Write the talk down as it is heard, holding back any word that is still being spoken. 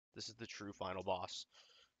This is the true final boss.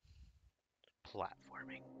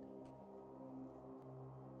 Platforming.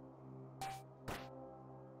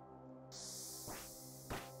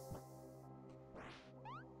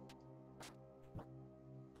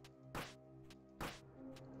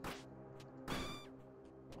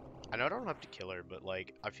 I know I don't have to kill her, but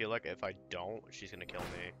like, I feel like if I don't, she's gonna kill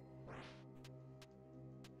me.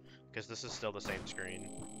 Because this is still the same screen.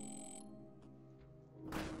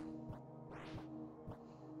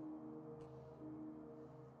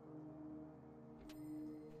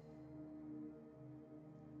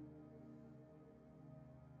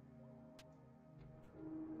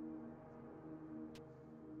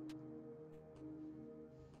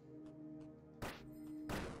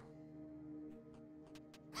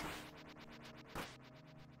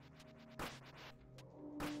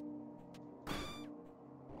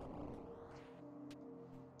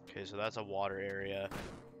 Okay, so that's a water area.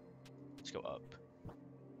 Let's go up.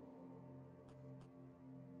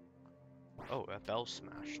 Oh, that bell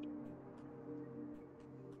smashed.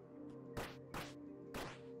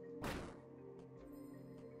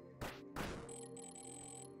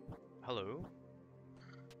 Hello?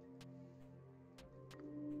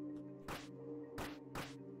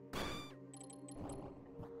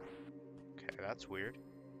 Okay, that's weird.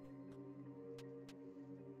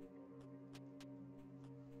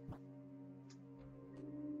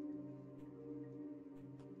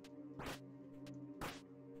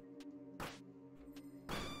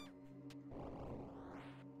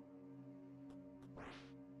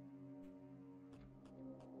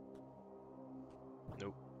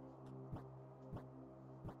 Nope.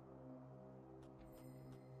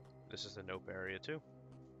 This is the nope area too.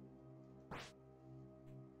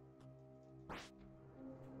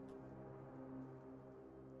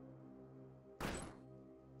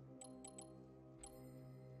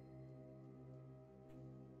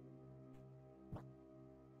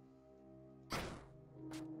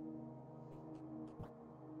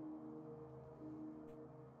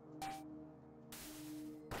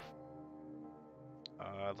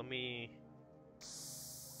 Let me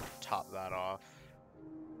top that off.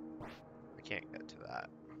 I can't get to that.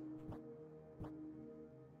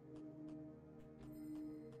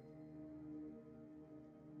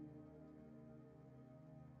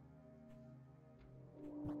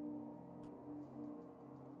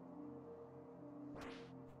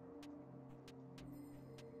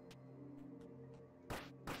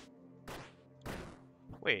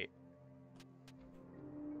 Wait.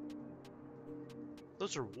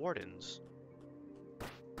 Those are wardens.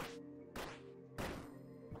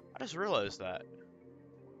 I just realized that.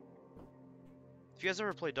 If you guys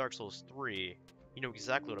ever played Dark Souls 3, you know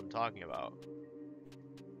exactly what I'm talking about.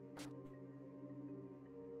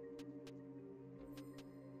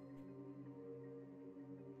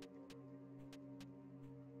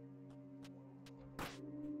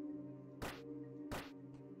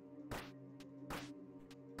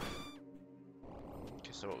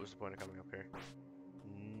 Okay, so what was the point of coming up here?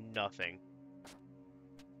 Nothing.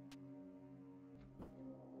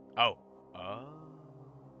 Oh. Oh.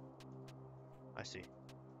 I see.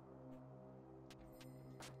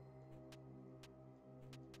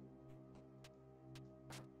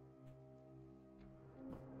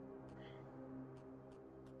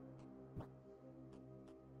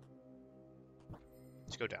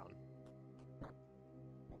 Let's go down.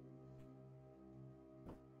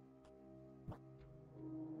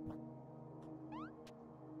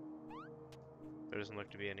 There doesn't look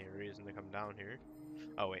to be any reason to come down here.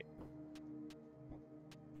 Oh, wait.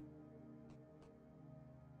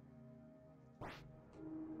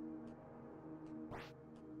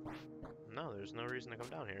 No, there's no reason to come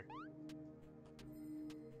down here.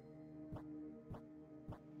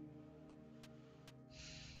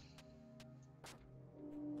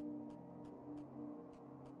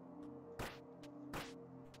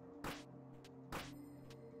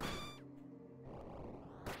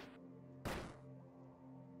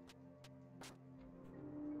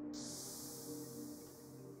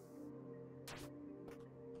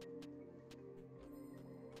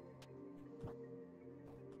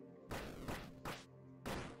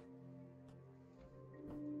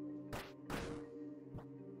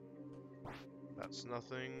 That's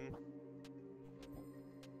nothing.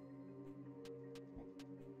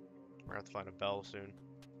 We're gonna have to find a bell soon.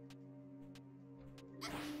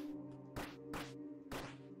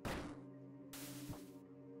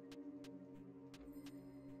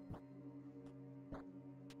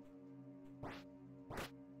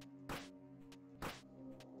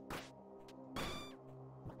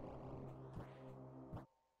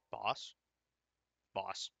 Boss?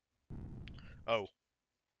 Boss. Oh.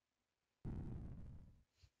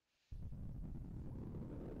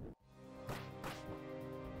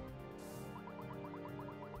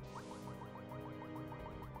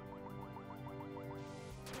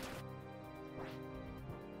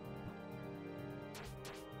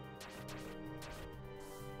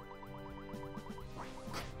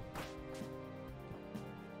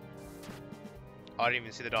 Oh, I didn't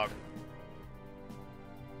even see the dog.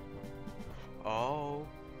 Oh.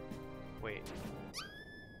 Wait.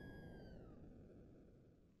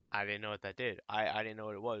 I didn't know what that did. I didn't know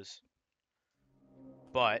what it was.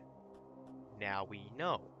 But now we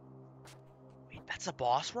know. Wait, that's a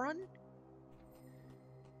boss run?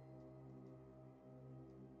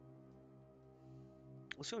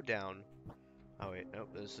 Let's go down. Oh wait, nope,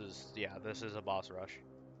 this is a boss rush.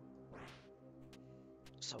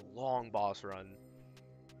 It's a long boss run.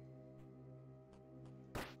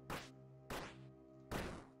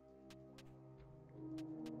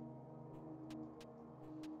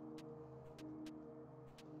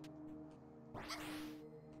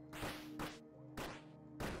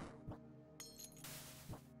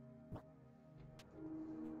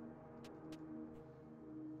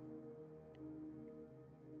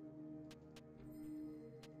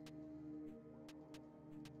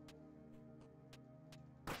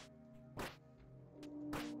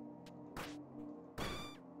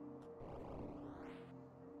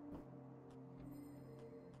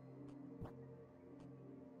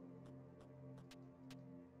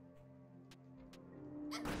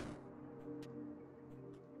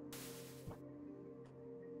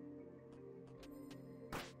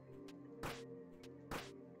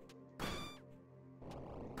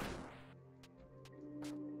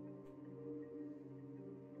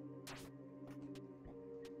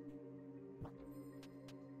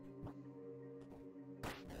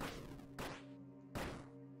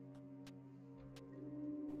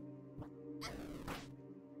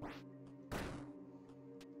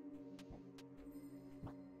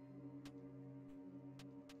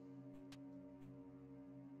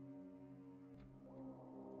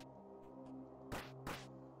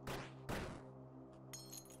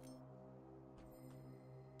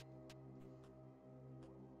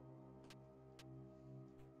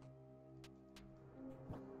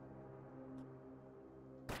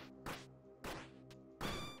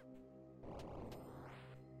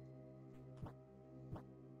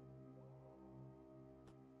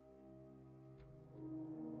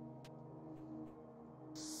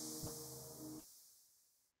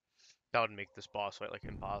 That would make this boss fight like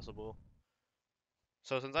impossible.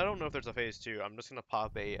 So since I don't know if there's a phase 2, I'm just gonna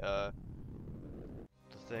pop a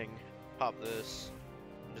the thing, pop this,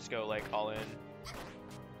 and just go like all in.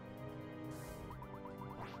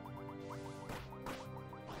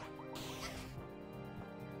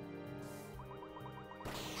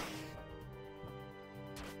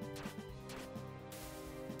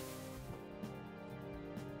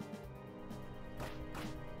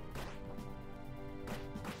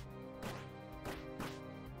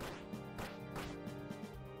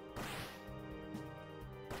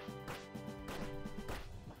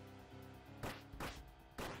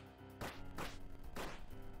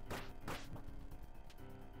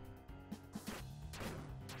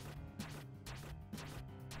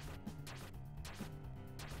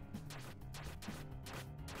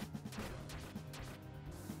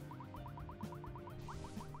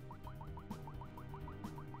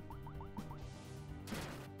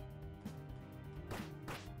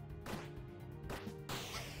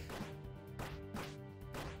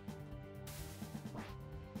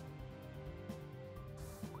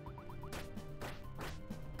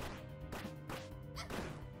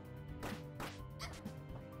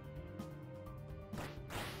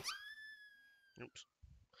 Oops.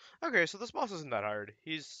 Okay, so this boss isn't that hard.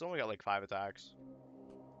 He's only got like 5 attacks.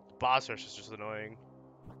 The boss rush is just annoying.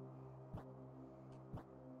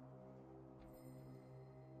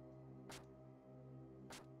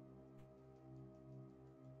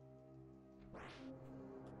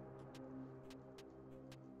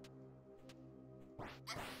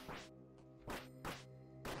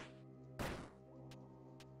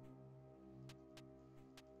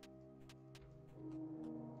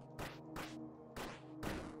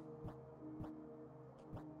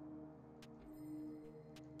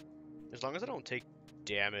 As long as I don't take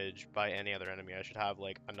damage by any other enemy, I should have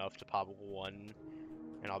like enough to pop one,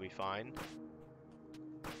 and I'll be fine.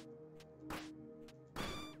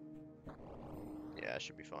 Yeah, I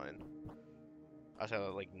should be fine. I just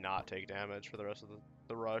gotta like not take damage for the rest of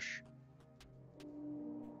the rush.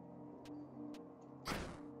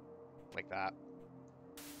 Like that.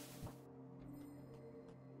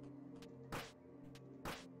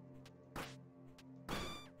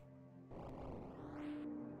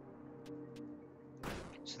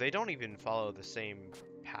 So they don't even follow the same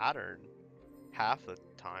pattern half the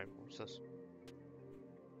time. What's this?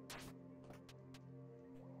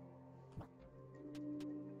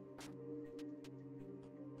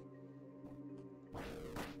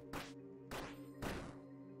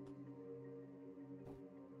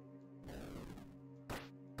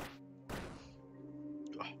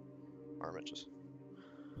 farm it. Just.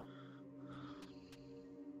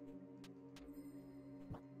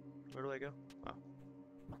 Where do I go? Oh.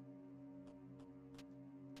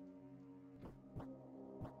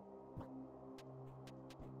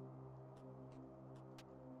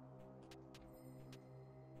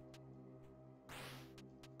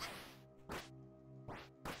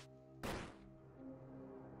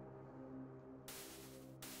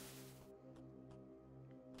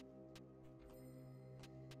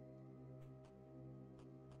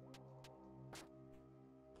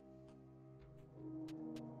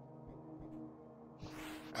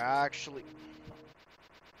 Actually,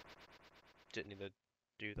 didn't need to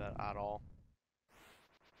do that at all.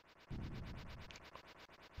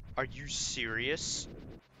 Are you serious?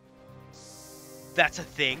 That's a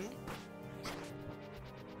thing?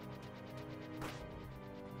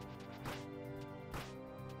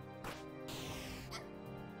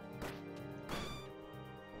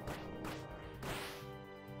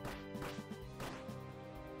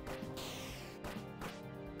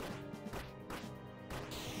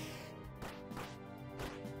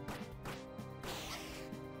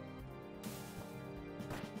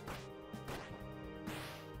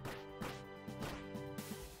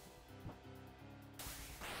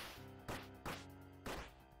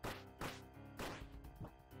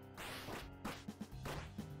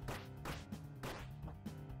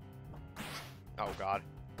 Oh god.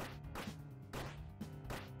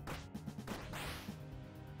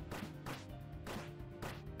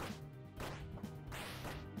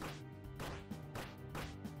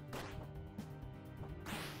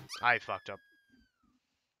 I fucked up.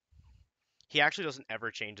 He actually doesn't ever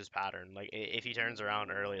change his pattern. Like, if he turns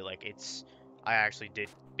around early, like, it's... I actually did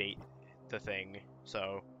bait the thing,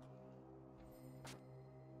 so...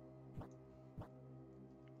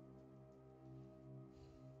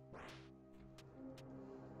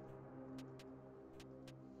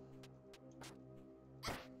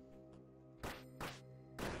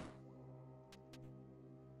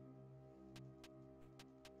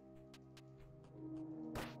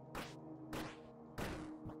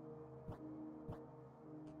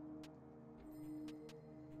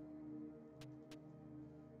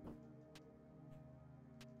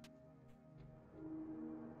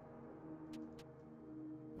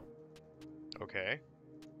 Okay.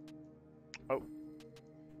 Oh.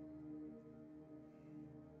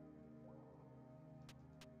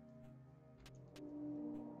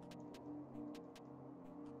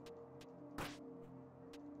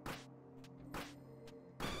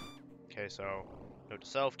 Okay, so... Note to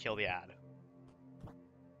self, kill the ad.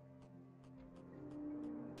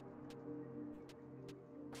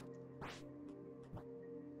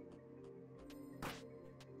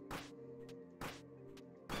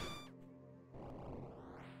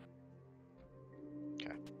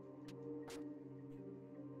 Okay.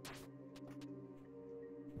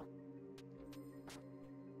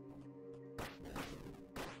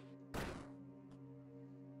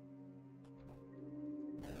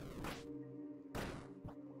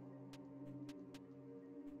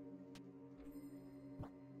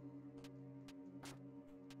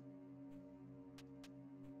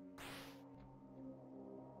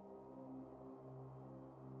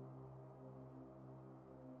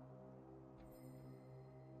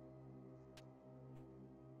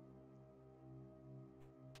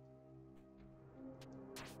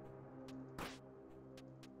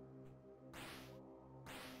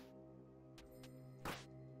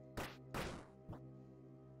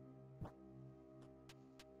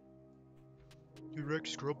 You wrecked,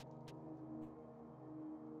 scrub.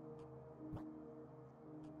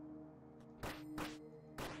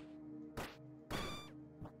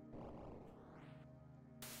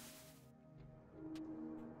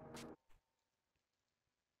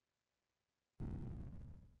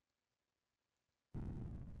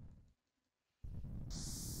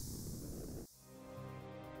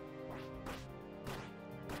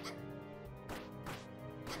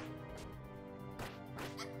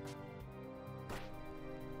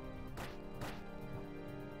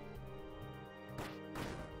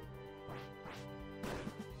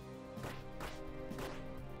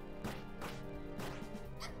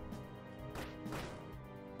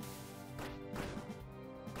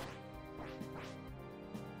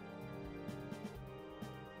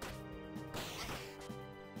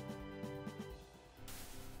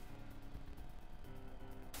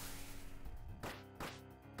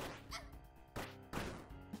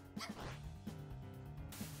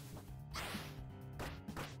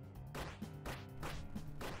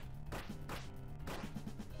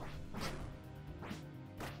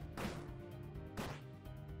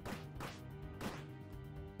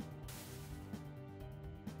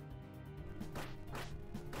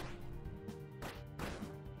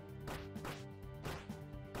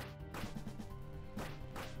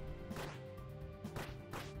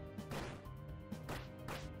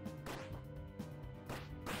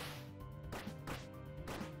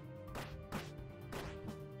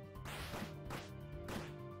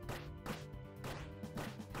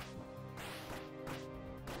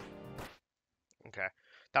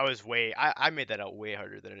 That was way... I made that out way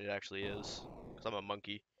harder than it actually is. Because I'm a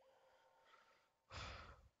monkey.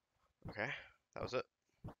 Okay, that was it.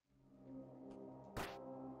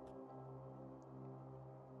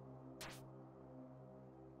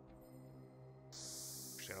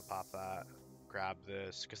 Just gonna pop that. Grab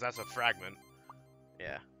this. Because that's a fragment.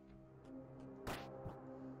 Yeah.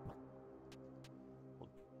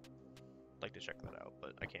 Like to check that out,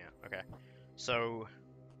 but I can't. Okay. So,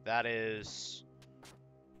 that is...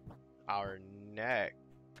 our next...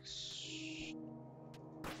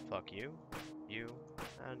 Fuck you. You.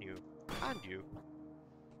 And you. And you.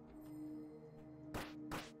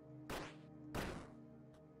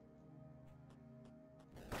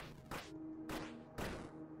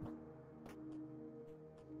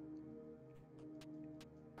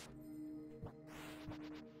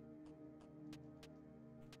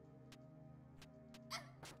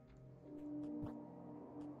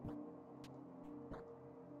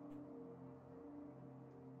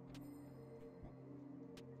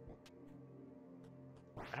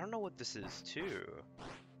 I don't know what this is, too.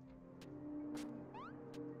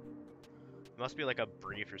 It must be like a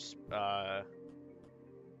brief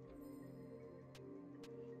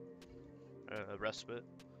respite.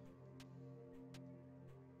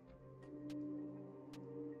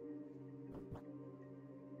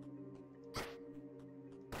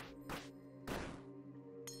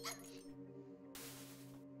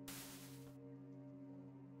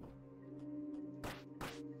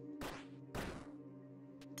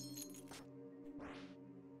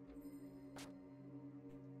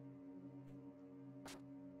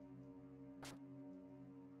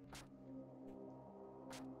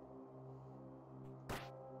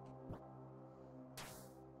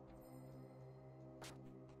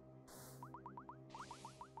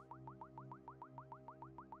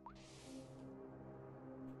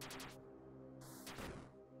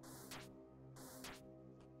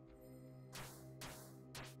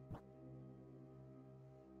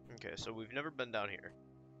 Okay, so we've never been down here.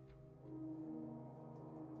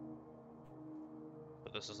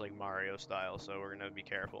 But this is like Mario style, so we're gonna be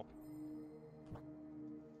careful.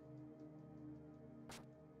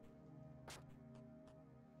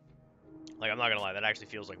 Like, I'm not gonna lie, that actually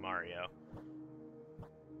feels like Mario.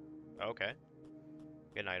 Okay.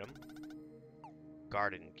 Get an item.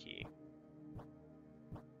 Garden key.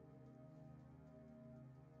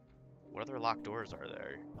 What other locked doors are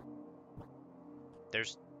there?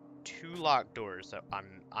 There's 2 locked doors that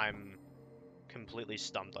I'm completely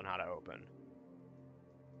stumped on how to open.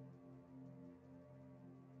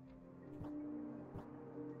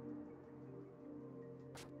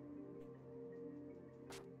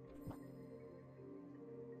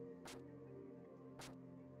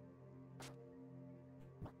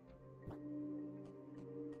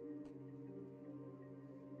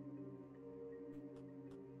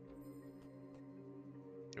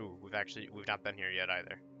 Ooh, we've not been here yet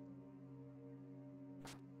either.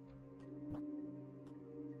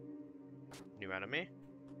 New enemy.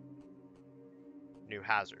 New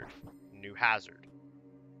hazard. New hazard.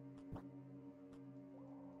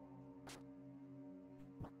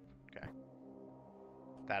 Okay.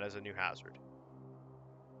 That is a new hazard.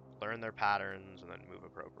 Learn their patterns and then move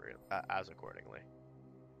appropriate as accordingly.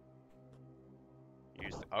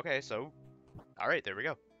 Use the, okay, so all right, there we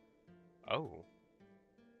go. Oh.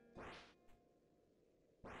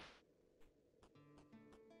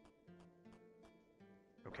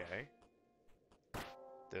 Okay.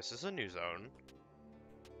 This is a new zone.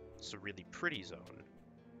 It's a really pretty zone.